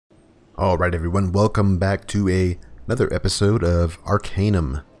Alright everyone, welcome back to another episode of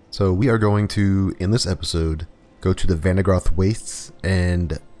Arcanum. So we are going to, in this episode, go to the Vandegroth Wastes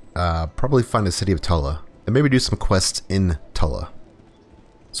and probably find the city of Tulla. And maybe do some quests in Tulla.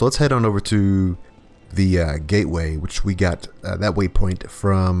 So let's head on over to the gateway, which we got that waypoint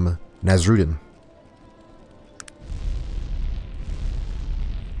from Nasrudin.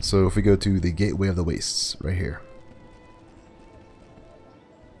 So if we go to the gateway of the Wastes, right here.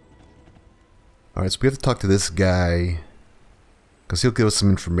 Alright, so we have to talk to this guy, because he'll give us some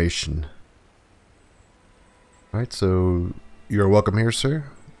information. Alright, so you're welcome here, sir.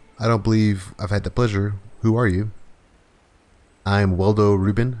 I don't believe I've had the pleasure. Who are you? I'm Weldo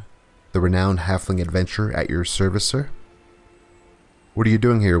Rubin, the renowned halfling adventurer at your service, sir. What are you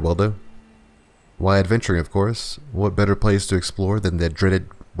doing here, Weldo? Why, adventuring, of course. What better place to explore than the dreaded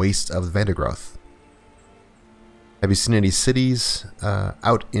wastes of Vandegroth? Have you seen any cities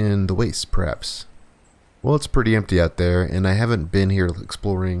out in the wastes, perhaps? Well, it's pretty empty out there, and I haven't been here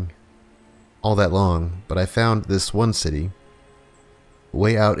exploring all that long, but I found this one city,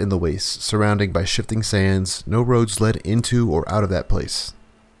 way out in the wastes, surrounded by shifting sands. No roads led into or out of that place.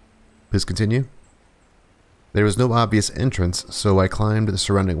 Please continue. There was no obvious entrance, so I climbed the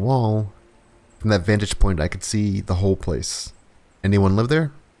surrounding wall. From that vantage point, I could see the whole place. Anyone live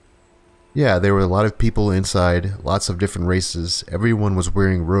there? Yeah, there were a lot of people inside, lots of different races. Everyone was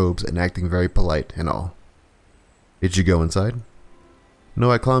wearing robes and acting very polite and all. Did you go inside? No,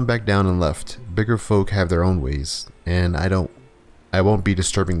 I climbed back down and left. Bigger folk have their own ways, and I won't be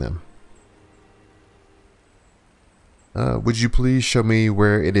disturbing them. Would you please show me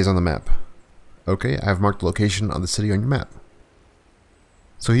where it is on the map? Okay, I've marked the location on the city on your map.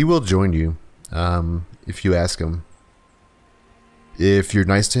 So he will join you, if you ask him. If you're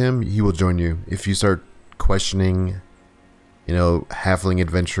nice to him, he will join you. If you start questioning, you know, halfling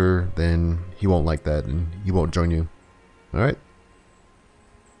adventure, then he won't like that and he won't join you. Alright.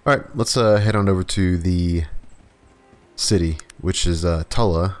 Alright, let's head on over to the city, which is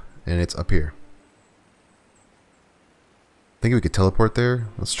Tulla, and it's up here. Think we could teleport there?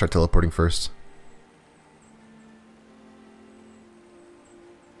 Let's try teleporting first.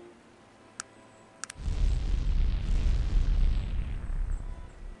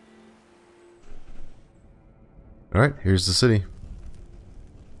 Alright, here's the city.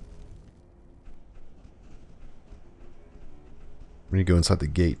 We need to go inside the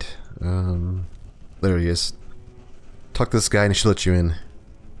gate. There he is. Talk to this guy and he should let you in.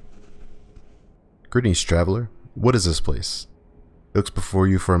 Greetings, traveler. What is this place? He looks before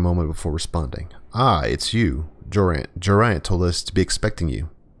you for a moment before responding. Ah, it's you. Jorian told us to be expecting you.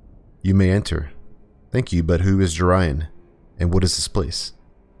 You may enter. Thank you, but who is Jorian? And what is this place?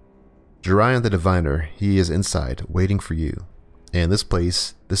 Jorian the Diviner, he is inside, waiting for you. And this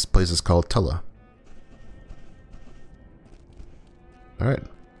place is called Tulla. Alright.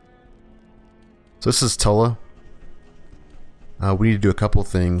 So this is Tulla. We need to do a couple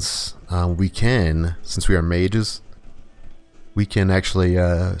things. We can, since we are mages, we can actually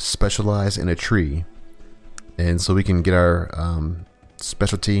specialize in a tree. And so we can get our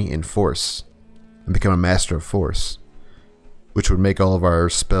specialty in force and become a master of force, which would make all of our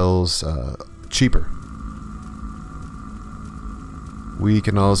spells cheaper. We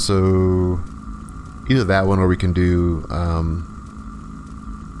can also either that one, or we can do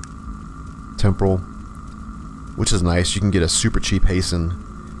temporal, which is nice. You can get a super cheap hasten,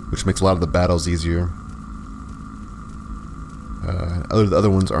 which makes a lot of the battles easier. The other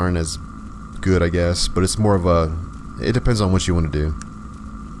ones aren't as good, I guess, but it's more of a, it depends on what you want to do.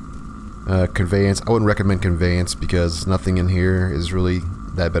 Conveyance, I wouldn't recommend conveyance because nothing in here is really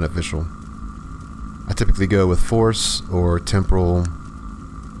that beneficial. I typically go with force or temporal,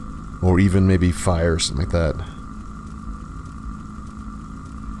 or even maybe fire or something like that.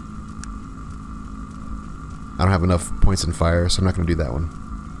 I don't have enough points in fire, so I'm not going to do that one.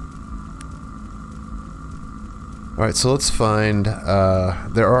 Alright, so let's find,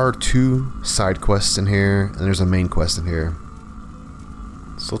 there are 2 side quests in here, and there's a main quest in here.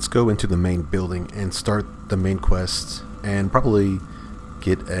 So let's go into the main building and start the main quest, and probably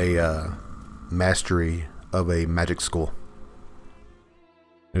get a mastery of a magic school.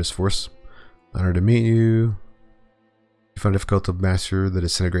 There's Force. Honored to meet you. You find it difficult to master the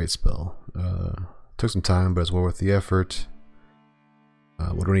disintegrate spell. Took some time, but it's well worth the effort.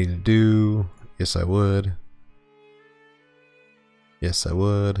 What do I need to do? Yes, I would. Yes, I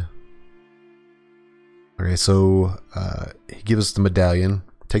would. Okay, so he gives us the medallion.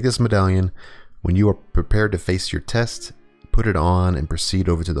 Take this medallion. When you are prepared to face your test, put it on and proceed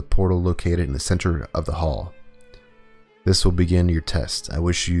over to the portal located in the center of the hall. This will begin your test. I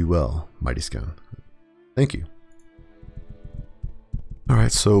wish you well, Mighty Scone. Thank you.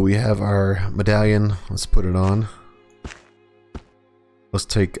 Alright, so we have our medallion. Let's put it on. Let's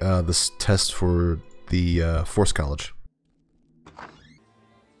take this test for the Force College.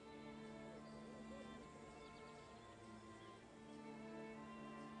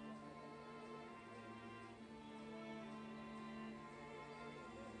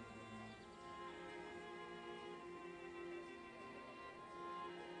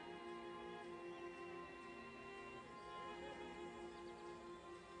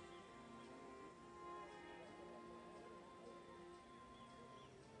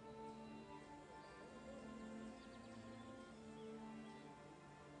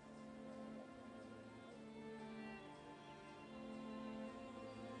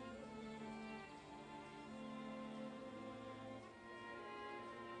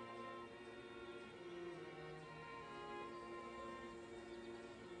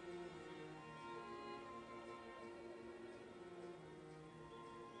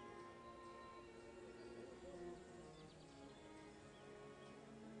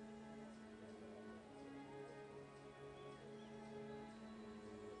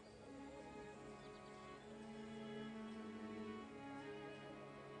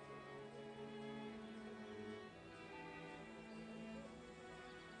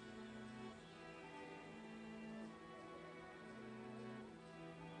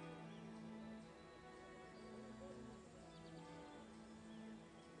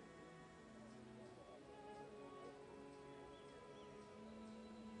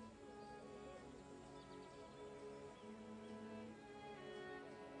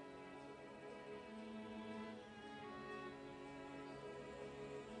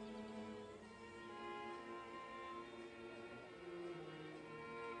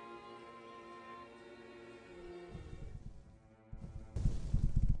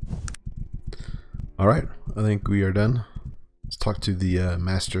 Alright, I think we are done. Let's talk to the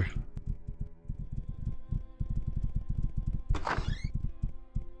master.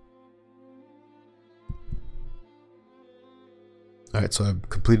 Alright, so I've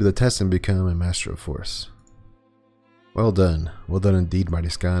completed the test and become a Master of Force. Well done. Well done indeed, Mighty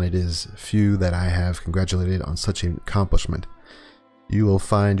Scone. It is few that I have congratulated on such an accomplishment. You will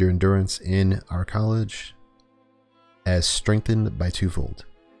find your endurance in our college as strengthened by twofold.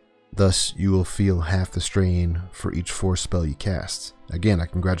 Thus, you will feel half the strain for each force spell you cast. Again, I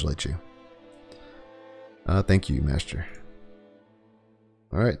congratulate you. Thank you, Master.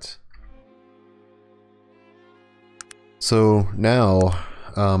 Alright. So now,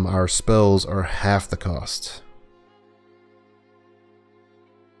 our spells are half the cost.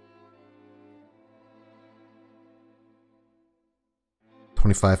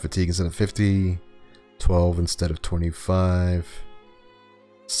 $25 fatigue instead of 50, 12 instead of 25,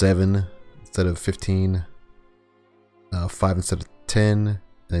 7 instead of 15, 5 instead of 10, and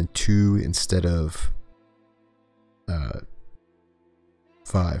then 2 instead of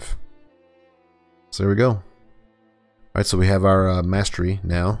 5. So there we go. Alright, so we have our mastery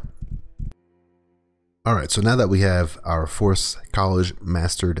now. Alright, so now that we have our Force College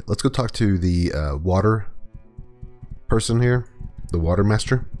mastered, let's go talk to the water person here, the water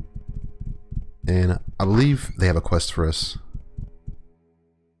master. And I believe they have a quest for us.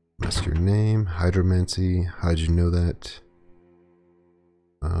 Ask your name, hydromancy, how'd you know that?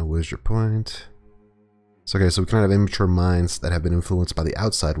 Where's your point? So okay, so we kind of have immature minds that have been influenced by the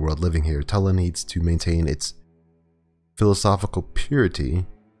outside world living here. Tulla needs to maintain its philosophical purity,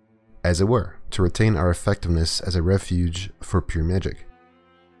 as it were, to retain our effectiveness as a refuge for pure magic.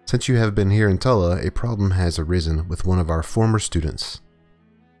 Since you have been here in Tulla, a problem has arisen with one of our former students.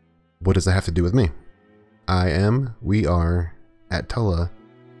 What does that have to do with me? We are, at Tulla,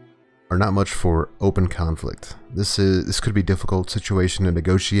 are not much for open conflict. This could be a difficult situation to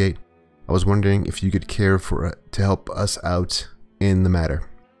negotiate. I was wondering if you could care to help us out in the matter.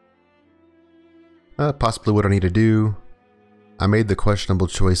 Possibly what I need to do. I made the questionable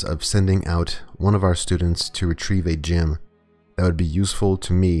choice of sending out one of our students to retrieve a gem that would be useful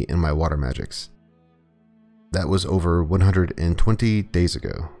to me in my water magics. That was over 120 days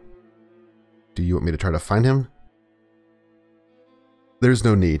ago. Do you want me to try to find him? There's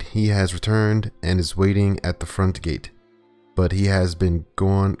no need. He has returned and is waiting at the front gate. But he has been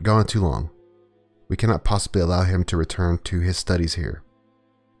gone too long. We cannot possibly allow him to return to his studies here.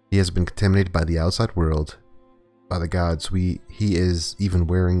 He has been contaminated by the outside world. By the gods, he is even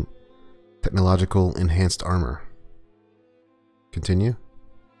wearing technological enhanced armor. Continue.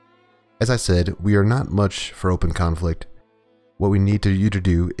 As I said, we are not much for open conflict. what we need you to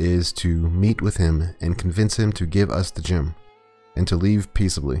do is to meet with him and convince him to give us the gem, and to leave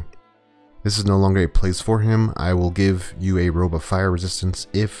peaceably. This is no longer a place for him. I will give you a robe of fire resistance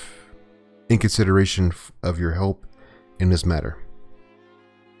if in consideration of your help in this matter.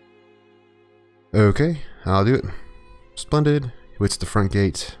 Okay, I'll do it. Splendid. He waits at the front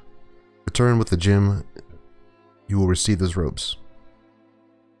gate. Return with the gem. You will receive those robes.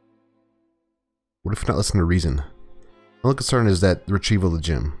 What if not listen to reason? My only concern is that the retrieval of the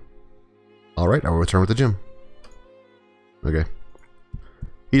gem. Alright, I will return with the gem. Okay.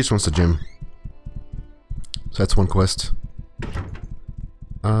 He just wants the gem. So that's one quest.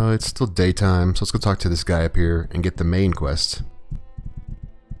 It's still daytime, so let's go talk to this guy up here and get the main quest.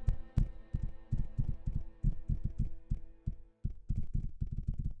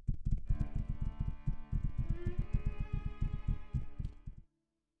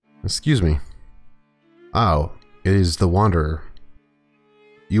 Excuse me. Oh, it is the Wanderer.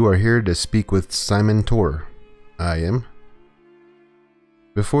 You are here to speak with Simon Tor. I am.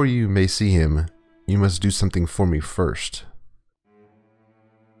 Before you may see him, you must do something for me first.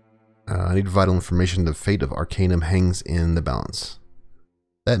 I need vital information. The fate of Arcanum hangs in the balance.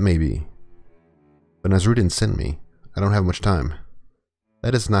 That may be. But Nasruddin sent me. I don't have much time.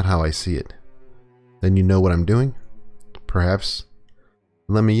 That is not how I see it. Then you know what I'm doing? Perhaps.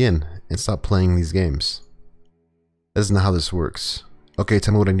 Let me in and stop playing these games. That is not how this works. Okay,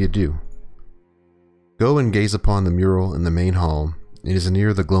 tell me what I need to do. Go and gaze upon the mural in the main hall. It is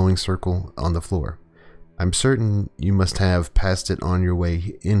near the glowing circle on the floor. I'm certain you must have passed it on your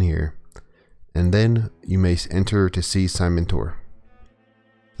way in here. And then you may enter to see Simon Tor.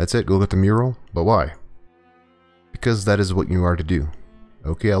 That's it, go look at the mural? But why? Because that is what you are to do.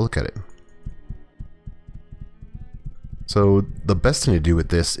 Okay, I'll look at it. So the best thing to do with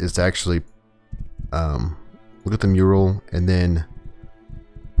this is to actually look at the mural and then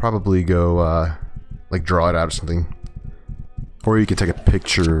probably go like draw it out or something. Or you can take a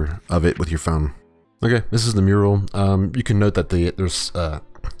picture of it with your phone. Okay, this is the mural. You can note that there's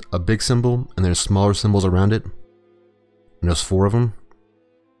a big symbol and there's smaller symbols around it. And there's 4 of them.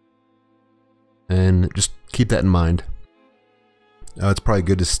 And just keep that in mind. It's probably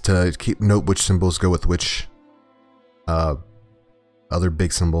good just to note which symbols go with which other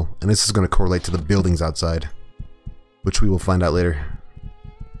big symbol. And this is going to correlate to the buildings outside, which we will find out later.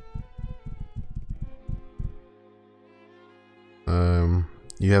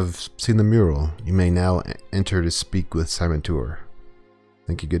 You have seen the mural. You may now enter to speak with Simon Tor.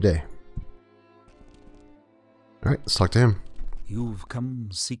 Thank you, good day. Alright, let's talk to him. You've come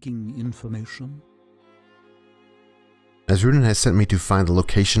seeking information? Nasruddin has sent me to find the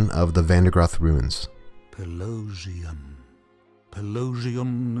location of the Vandergroth ruins. Pelogium.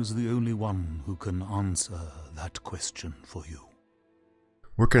 Pelogium is the only one who can answer that question for you.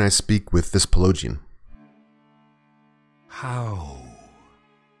 Where can I speak with this Pelogian? How?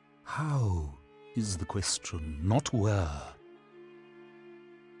 How is the question, not where.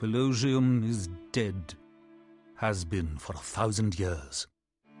 Pelogium is dead. Has been for 1,000 years.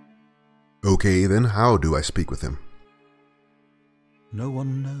 Okay, then how do I speak with him? No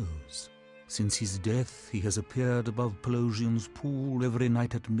one knows. Since his death, he has appeared above Pelogium's pool every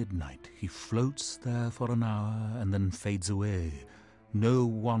night at midnight. He floats there for an hour and then fades away. No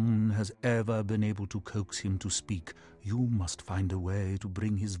one has ever been able to coax him to speak. You must find a way to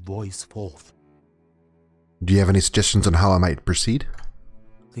bring his voice forth. Do you have any suggestions on how I might proceed?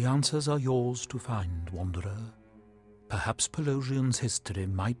 The answers are yours to find, Wanderer. Perhaps Pelogium's history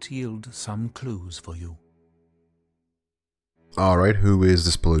might yield some clues for you. Alright, who is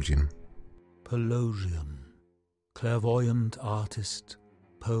this Pelogian? Pelogium, clairvoyant artist,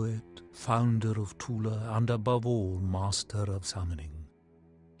 poet, founder of Tulla, and above all, master of summoning.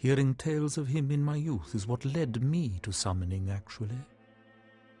 Hearing tales of him in my youth is what led me to summoning, actually.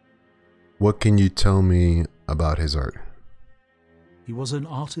 What can you tell me about his art? He was an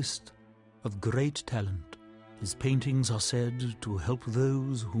artist of great talent. His paintings are said to help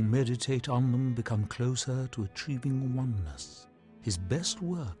those who meditate on them become closer to achieving oneness. His best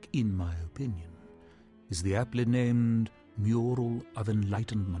work, in my opinion, is the aptly named Mural of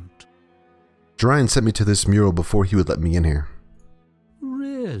Enlightenment. Jorian sent me to this mural before he would let me in here.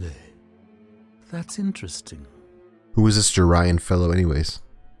 Really? That's interesting. Who is this Jorian fellow anyways?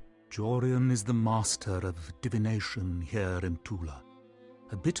 Jorian is the master of divination here in Tulla.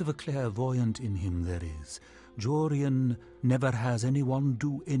 A bit of a clairvoyant in him there is. Jorian never has anyone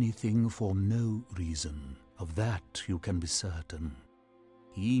do anything for no reason. Of that you can be certain.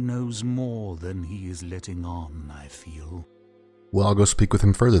 He knows more than he is letting on, I feel. Well, I'll go speak with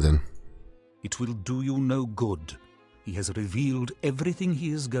him further then. It will do you no good. He has revealed everything he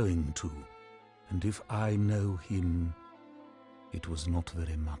is going to. And if I know him, it was not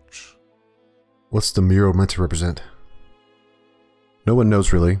very much. What's the mural meant to represent? No one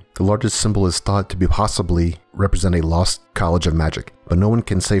knows really. The largest symbol is thought to be possibly represent a lost college of magic, but no one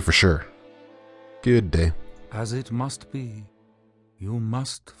can say for sure. Good day. As it must be, you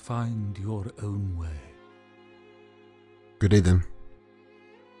must find your own way. Good day then.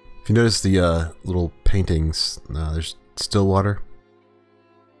 If you notice the little paintings, there's Stillwater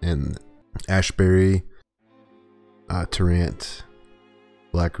and Ashbury, Tarrant,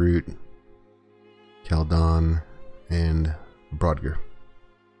 Blackroot, Caldon, and Brodgar.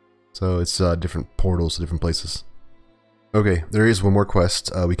 So it's different portals to different places. Okay, there is one more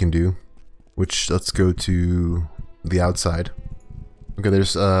quest we can do, which let's go to the outside. Okay,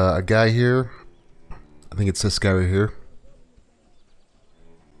 there's a guy here. I think it's this guy right here.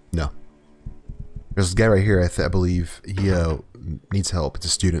 No. There's this guy right here, I believe he needs help. It's a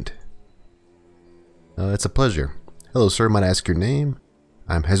student. It's a pleasure. Hello sir, might I ask your name?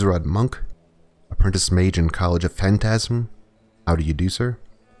 I'm Hezrod Monk, apprentice mage in College of Phantasm. How do you do, sir?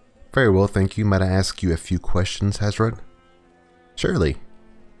 Very well, thank you. Might I ask you a few questions, Hezrod? Surely.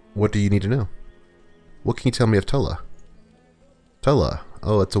 What do you need to know? What can you tell me of Tulla? Tulla?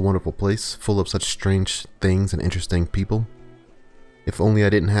 Oh, it's a wonderful place, full of such strange things and interesting people. If only I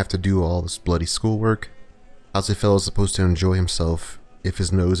didn't have to do all this bloody schoolwork. How's a fellow supposed to enjoy himself if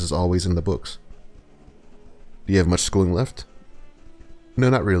his nose is always in the books? Do you have much schooling left? No,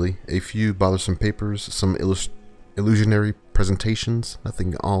 not really. A few bothersome papers, some illusionary presentations,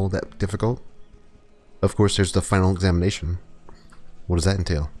 nothing all that difficult. Of course, there's the final examination. What does that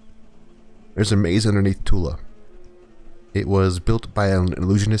entail? There's a maze underneath Tulla. It was built by an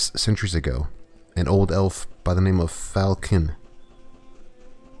illusionist centuries ago, an old elf by the name of Falcon.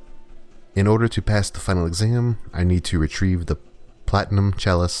 In order to pass the final exam, I need to retrieve the platinum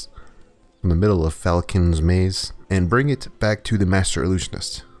chalice from the middle of Falcon's maze and bring it back to the master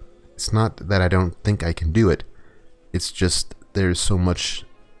illusionist. It's not that I don't think I can do it, it's just there's so much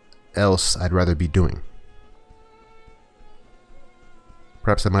else I'd rather be doing.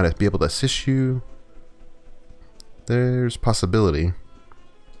 Perhaps I might be able to assist you. There's possibility.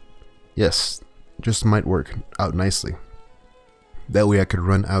 Yes, just might work out nicely. That way I could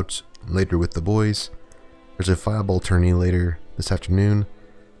run out later with the boys. There's a fireball tourney later this afternoon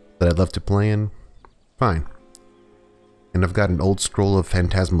that I'd love to play in. Fine. And I've got an old scroll of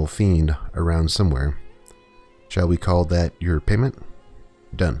Phantasmal Fiend around somewhere. Shall we call that your payment?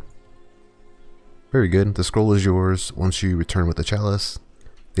 Done. Very good. The scroll is yours once you return with the chalice.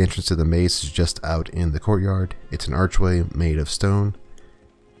 The entrance to the maze is just out in the courtyard. It's an archway made of stone.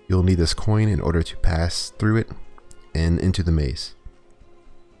 You'll need this coin in order to pass through it and into the maze.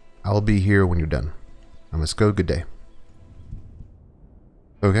 I'll be here when you're done. I must go. Good day.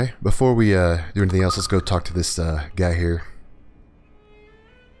 Okay, before we do anything else, let's go talk to this guy here.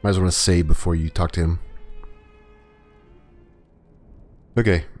 Might as well say before you talk to him.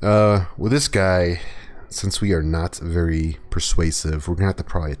 Okay, with this guy, since we are not very persuasive, we're gonna have to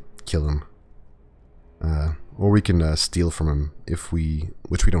probably kill him. Or we can steal from him if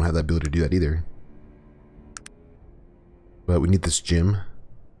which we don't have the ability to do that either. But we need this gem,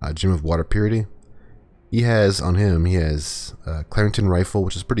 gem of water purity. He has a Clarington rifle,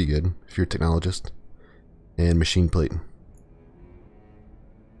 which is pretty good if you're a technologist, and machine plate.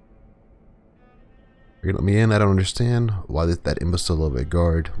 You're gonna let me in? I don't understand why that imbecile of a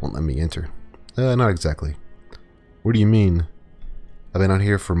guard won't let me enter. Not exactly. What do you mean? I've been out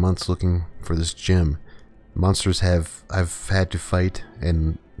here for months looking for this gem. Monsters I've had to fight,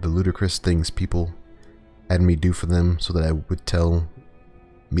 and the ludicrous things people had me do for them so that I would tell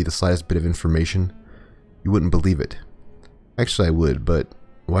me the slightest bit of information. You wouldn't believe it. Actually, I would, but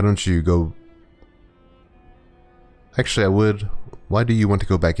why don't you go... Actually, I would. Why do you want to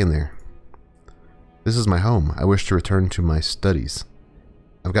go back in there? This is my home. I wish to return to my studies.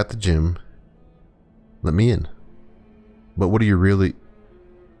 I've got the gym. Let me in. But what are you really...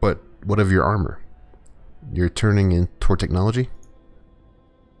 What of your armor? You're turning in toward technology?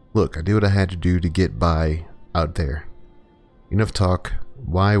 Look, I did what I had to do to get by out there. Enough talk.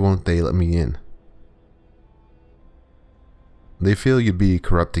 Why won't they let me in? They feel you'd be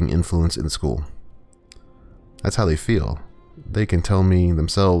corrupting influence in school. That's how they feel. They can tell me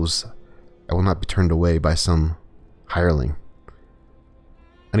themselves I will not be turned away by some hireling.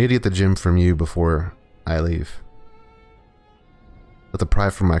 I need to get the gem from you before I leave. Let the pry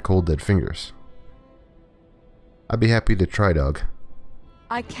from my cold dead fingers. I'd be happy to try, dog.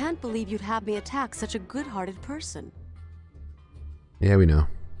 I can't believe you'd have me attack such a good-hearted person. Yeah, we know.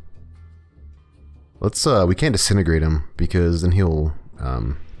 Let's we can't disintegrate him because then he'll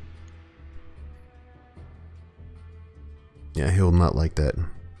yeah, he'll not like that.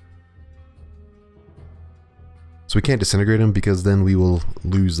 So we can't disintegrate him because then we will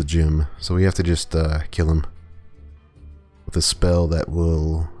lose the gem. So we have to just kill him with a spell that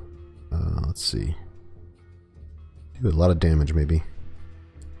will let's see, do a lot of damage maybe.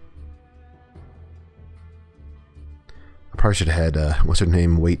 I probably should have had what's her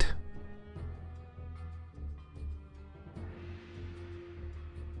name wait.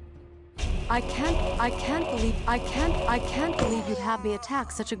 I can't believe you'd have me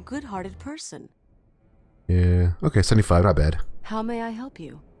attack such a good-hearted person. Yeah, okay, 75, not bad. How may I help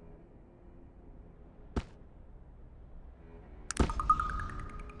you?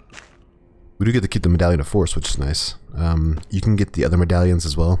 We do get to keep the Medallion of Force, which is nice. You can get the other medallions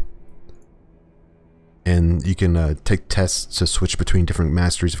as well. And you can take tests to switch between different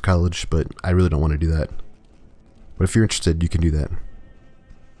masteries of college, but I really don't want to do that. But if you're interested, you can do that.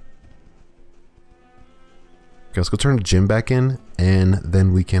 Okay, let's go turn the gym back in, and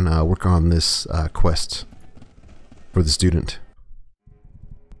then we can work on this quest for the student.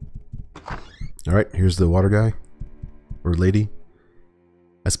 Alright, here's the water guy, or lady.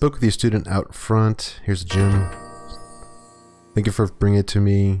 I spoke with your student out front. Here's the gym. Thank you for bringing it to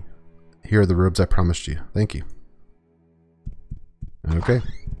me. Here are the robes I promised you. Thank you. Okay.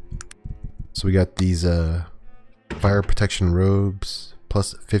 So we got these fire protection robes,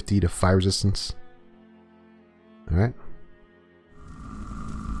 plus 50 to fire resistance. Alright.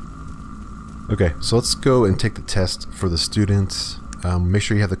 Okay, so let's go and take the test for the students. Make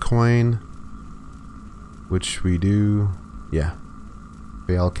sure you have the coin, which we do. Yeah.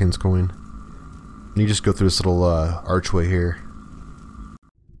 Alkin's coin. And you just go through this little archway here.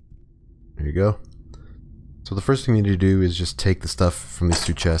 There you go. So the first thing you need to do is just take the stuff from these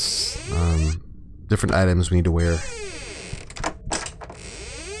two chests. Different items we need to wear.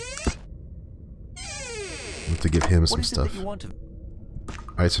 We have to give him some stuff.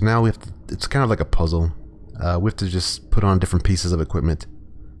 Alright, so now we have to, it's kind of like a puzzle. We have to just put on different pieces of equipment.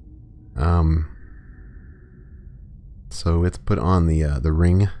 So we have to put on the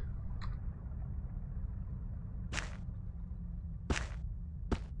ring.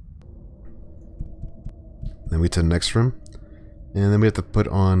 Then we to the next room, and then we have to put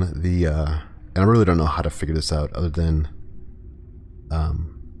on the. And I really don't know how to figure this out, other than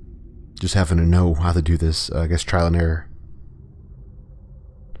just having to know how to do this. I guess trial and error.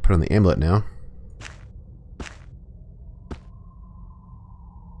 Put on the amulet now.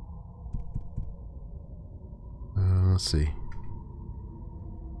 Let's see.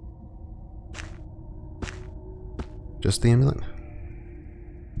 Just the amulet?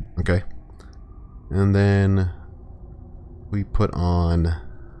 Okay. And then we put on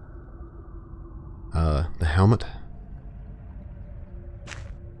the helmet.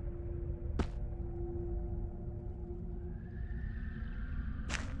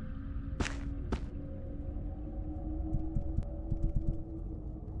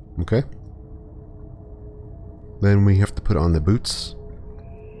 Okay. Then we have to put on the boots.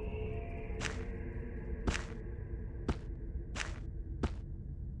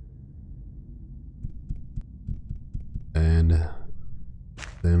 And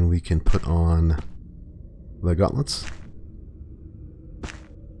then we can put on the gauntlets.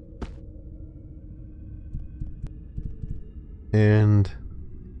 And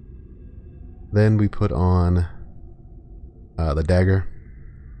then we put on the dagger.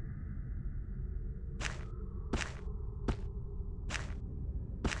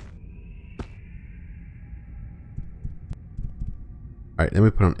 Alright, then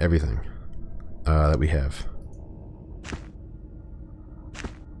we put on everything that we have.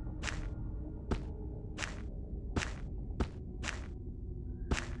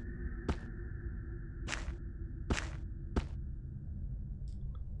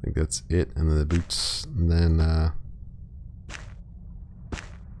 I think that's it, and then the boots, and then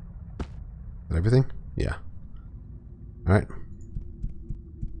everything? Yeah. Alright.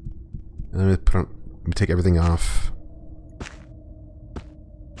 And then we take everything off.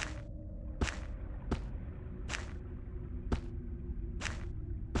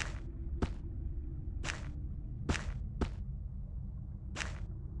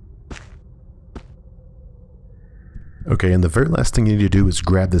 Okay, and the very last thing you need to do is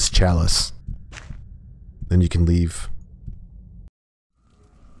grab this chalice. Then you can leave.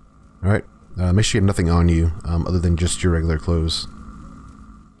 Alright, make sure you have nothing on you, other than just your regular clothes.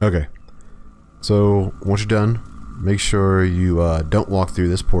 Okay, so once you're done, make sure you don't walk through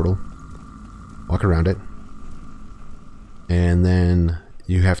this portal. Walk around it. And then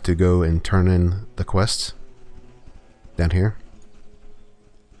you have to go and turn in the quest down here.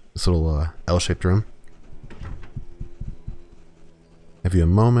 This little L-shaped room. Give you a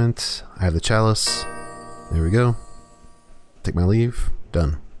moment. I have the chalice. There we go. Take my leave.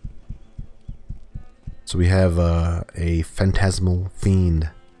 Done. So we have a Phantasmal Fiend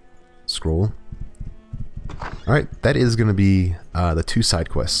scroll. Alright, that is going to be the 2 side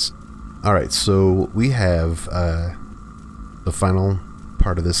quests. Alright, so we have the final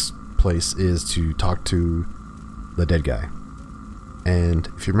part of this place is to talk to the dead guy. And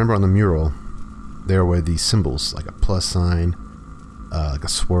if you remember on the mural, there were these symbols, like a plus sign, like a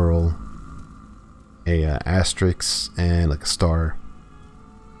swirl, a asterisk, and like a star.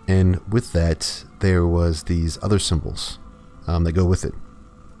 And with that, there was these other symbols that go with it.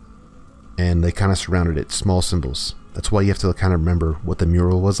 And they kind of surrounded it, small symbols. That's why you have to kind of remember what the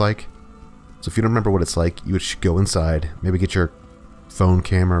mural was like. So if you don't remember what it's like, you should go inside, maybe get your phone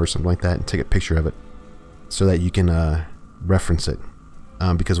camera or something like that and take a picture of it so that you can reference it.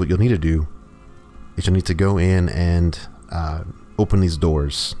 Because what you'll need to do is you'll need to go in and open these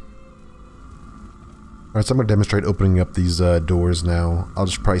doors. Alright, so I'm going to demonstrate opening up these doors now. I'll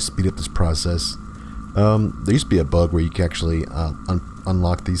just probably speed up this process. There used to be a bug where you could actually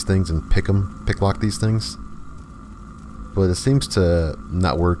unlock these things and pick lock these things. But it seems to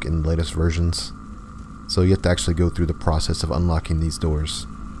not work in the latest versions. So you have to actually go through the process of unlocking these doors.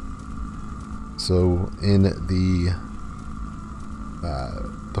 So in the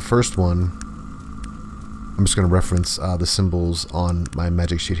first one, I'm just going to reference the symbols on my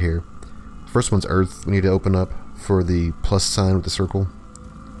magic sheet here. First one's Earth. We need to open up for the plus sign with the circle.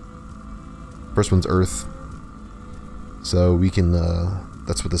 First one's Earth. So we can,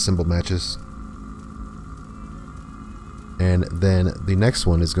 that's what the symbol matches. And then the next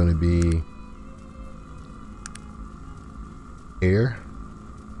one is going to be air.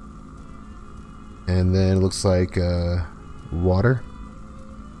 And then it looks like water.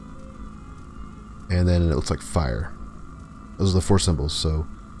 And then it looks like fire. Those are the 4 symbols. So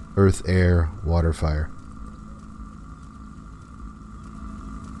earth, air, water, fire.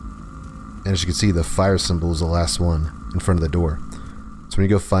 And as you can see, the fire symbol is the last one in front of the door. So when you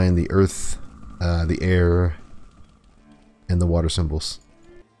go find the earth, the air, and the water symbols.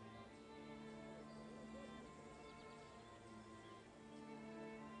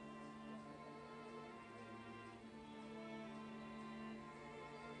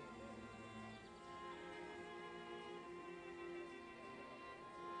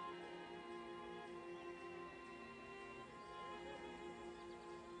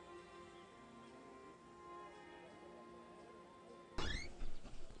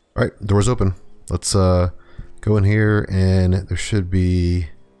 Alright, door's open. Let's go in here, and there should be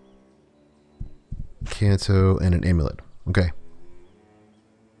Canto and an amulet. Okay.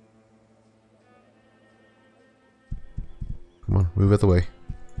 Come on, move out the way.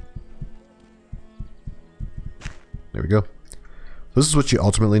 There we go. This is what you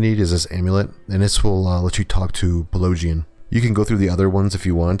ultimately need, is this amulet, and this will let you talk to Pelogian. You can go through the other ones if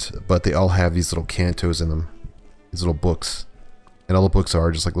you want, but they all have these little cantos in them. These little books. And all the books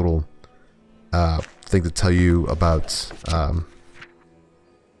are just like little thing to tell you about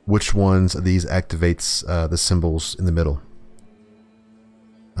which ones of these activates the symbols in the middle.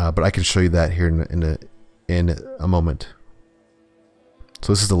 But I can show you that here in a moment.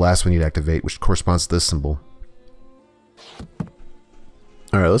 So this is the last one you'd activate, which corresponds to this symbol.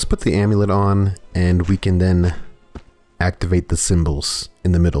 Alright, let's put the amulet on, and we can then activate the symbols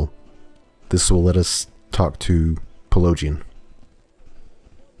in the middle. This will let us talk to Pelogian.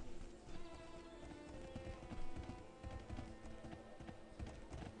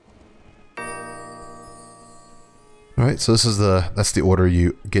 Alright, so this is that's the order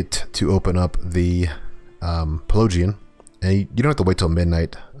you get to open up the Pelogian. And you don't have to wait till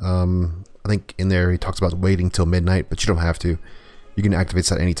midnight. I think in there he talks about waiting till midnight, but you don't have to. You can activate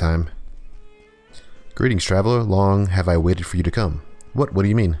that anytime. Greetings, traveler. Long have I waited for you to come. What do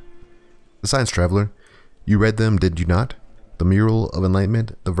you mean? The signs, traveler. You read them, did you not? The mural of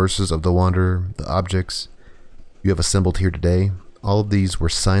enlightenment, the verses of the wanderer, the objects you have assembled here today, all of these were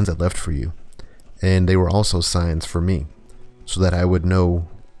signs I left for you. And they were also signs for me, so that I would know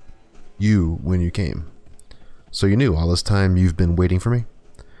you when you came. So you knew all this time you've been waiting for me?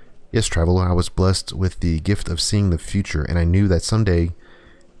 Yes, traveler, I was blessed with the gift of seeing the future, and I knew that someday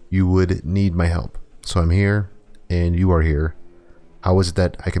you would need my help. So I'm here, and you are here. How is it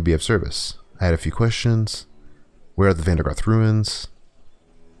that I can be of service? I had a few questions. Where are the Vandergarth ruins?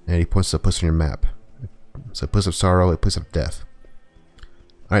 And he points to a place on your map. It's a place of sorrow, a place of death.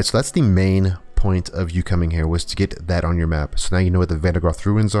 Alright, so that's the main point of you coming here was to get that on your map. So now you know what the Vandergroth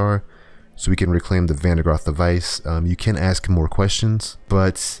ruins are, so we can reclaim the Vandergroth device. You can ask more questions,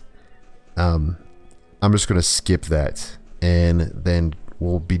 but I'm just going to skip that, and then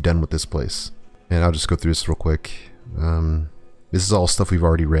we'll be done with this place. And I'll just go through this real quick. This is all stuff we've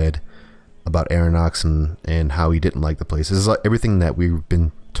already read about Aranox and how he didn't like the place. This is like everything that we've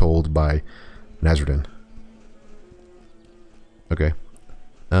been told by Nazardin. Okay.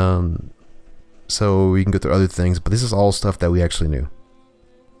 So we can go through other things, but this is all stuff that we actually knew.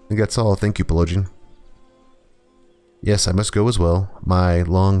 I think that's all. Thank you, Pelosian. Yes, I must go as well. My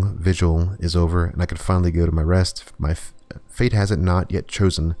long vigil is over, and I can finally go to my rest. My fate has it not yet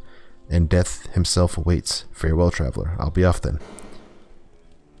chosen, and death himself awaits. Farewell, traveler. I'll be off then.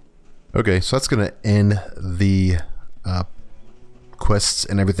 Okay, so that's going to end the quests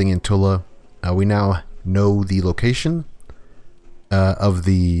and everything in Tulla. We now know the location of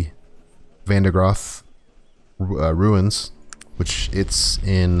the Vandergroth ruins, which it's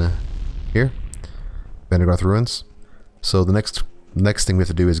in here, Vandergroth ruins. So the next thing we have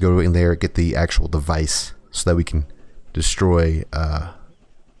to do is go in there, get the actual device, so that we can destroy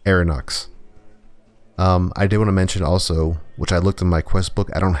Aranox. I did want to mention also, which I looked in my quest book,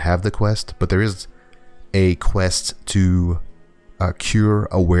 I don't have the quest, but there is a quest to cure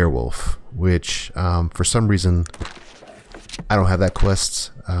a werewolf, which for some reason I don't have that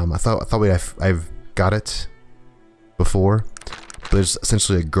quest. I thought I've got it before, but there's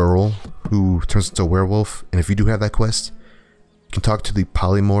essentially a girl who turns into a werewolf, and if you do have that quest, you can talk to the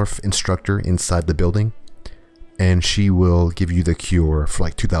polymorph instructor inside the building, and she will give you the cure for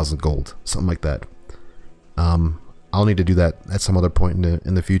like 2,000 gold, something like that. I'll need to do that at some other point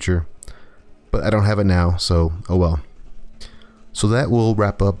in the future, but I don't have it now, so oh well. So that will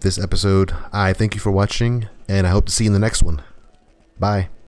wrap up this episode. I thank you for watching, and I hope to see you in the next one. Bye.